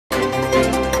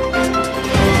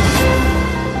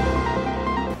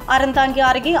அறந்தாங்கி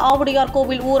அருகே ஆவுடையார்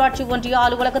கோவில் ஊராட்சி ஒன்றிய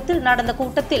அலுவலகத்தில் நடந்த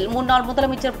கூட்டத்தில் முன்னாள்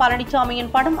முதலமைச்சர் பழனிசாமியின்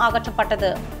படம்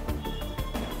அகற்றப்பட்டது.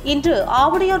 இன்று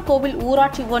ஆவுடையார் கோவில்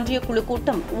ஊராட்சி ஒன்றிய குழு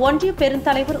கூட்டம் ஒன்றிய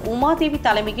பெருந்தலைவர் உமாதேவி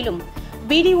தலைமையிலும்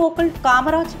பிடிஓக்கள்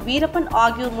காமராஜ், வீரப்பன்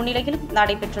ஆகியோர் முன்னிலையிலும்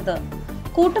நடைபெற்றது.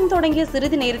 கூட்டம் தொடங்கிய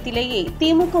சிறிது நேரத்திலேயே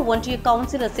திமுக ஒன்றிய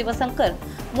கவுன்சிலர் சிவசங்கர்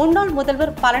முன்னாள்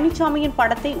முதல்வர் பழனிசாமியின்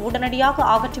படத்தை உடனடியாக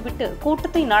அகற்றிவிட்டு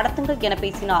கூட்டத்தை நடத்துங்கள் என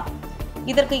பேசினார்.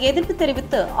 இதற்கு எதிர்ப்பு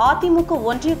தெரிவித்து அதிமுக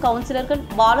ஒன்றிய கவுன்சிலர்கள்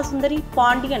பாலசுந்தரி,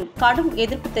 பாண்டியன் கடும்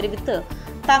எதிர்ப்பு தெரிவித்து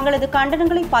தங்களது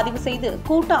கண்டனங்களை பதிவு செய்து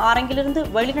கூட்ட அரங்கிலிருந்து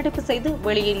வெளிநடப்பு செய்து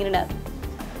வெளியேறினர்.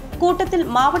 கூட்டத்தில்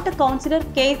மாவட்ட கவுன்சிலர்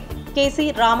கே.சி.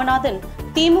 ராமநாதன்,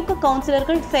 திமுக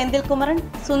கவுன்சிலர்கள் செந்தில்குமரன்,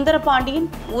 சுந்தரபாண்டியன்,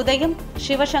 உதயம்,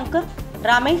 சிவசங்கர்,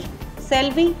 ரமேஷ்,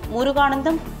 செல்வி,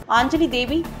 முருகானந்தம், அஞ்சலி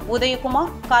தேவி,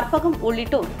 உதயகுமார், கற்பகம்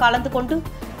உள்ளிட்டோர் கலந்து கொண்டு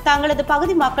தங்களது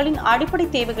பகுதி மக்களின் அடிப்படை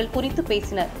தேவைகள் குறித்து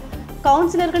பேசினர்.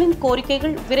 கவுன்சிலர்களின்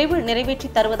கோரிக்கைகள் விரைவில் நிறைவேற்றி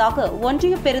தருவதாக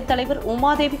ஒன்றிய பெருந்தலைவர்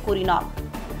உமாதேவி கூறினார்.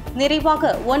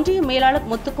 நிறைவாக ஒன்றிய மேலாளர்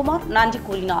முத்துக்குமார் நன்றி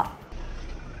கூறினார்.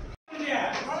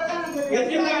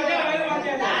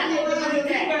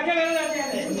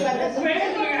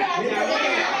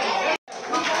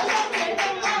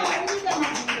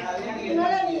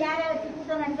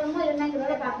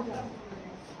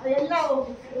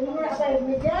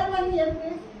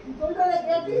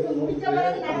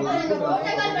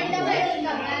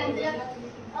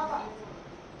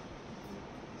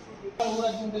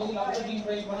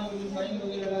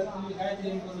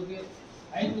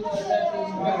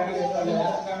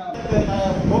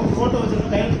 போட்டோ வச்சிருக்க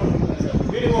டைம் கொடுங்க சார்.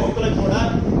 வீடியோ ஒத்துழைப்போட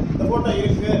இந்த போட்டோ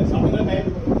இருக்கு அப்படிங்கிற டைம்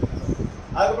கொடுங்க.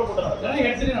 அதுக்கப்புறம் போட்டோ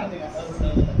எடுத்துட்டு நடந்துங்க.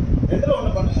 எடுத்துட்டு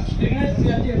ஒன்று பண்ணுங்க.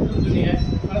 எடுத்து சொன்னீங்க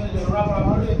நடந்து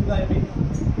மறுபடியும் எடுத்துதா எப்படி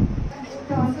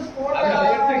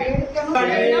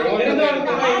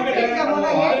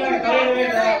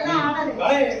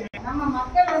நம்ம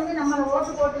மக்கள் வந்து நம்மள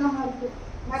ஓட்டு போட்டு நம்மளுக்கு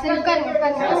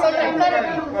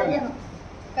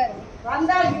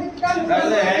வந்தா இதுக்குதான்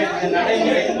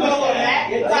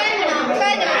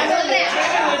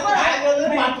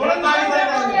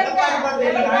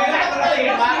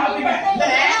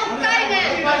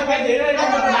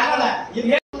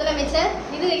முதலமைச்சர்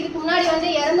இதுக்கு முன்னாடி வந்து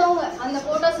இறந்தவங்க அந்த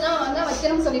போட்டோஸ் எல்லாம் வந்து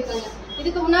வைக்கணும்னு சொல்லிருக்காங்க.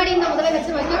 இதுக்கு முன்னாடி இந்த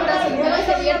முதலமைச்சர் வைக்க கூடாது சொல்லி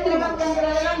சரி எடுத்துருவாங்க.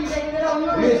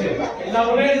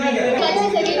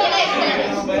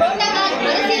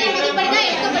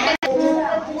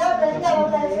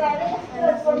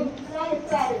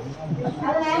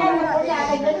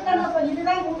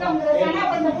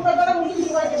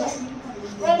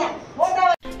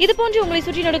 இதுபோன்று உங்களை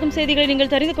சுற்றி நடக்கும் செய்திகளை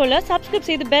நீங்கள் தெரிந்து கொள்ள சப்ஸ்கிரைப்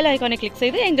செய்து பெல் ஐகானை கிளிக்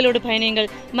செய்து எங்களோடு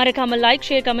பயணியுங்கள். மறக்காமல் லைக்,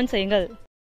 ஷேர், கமெண்ட் செய்யுங்கள்.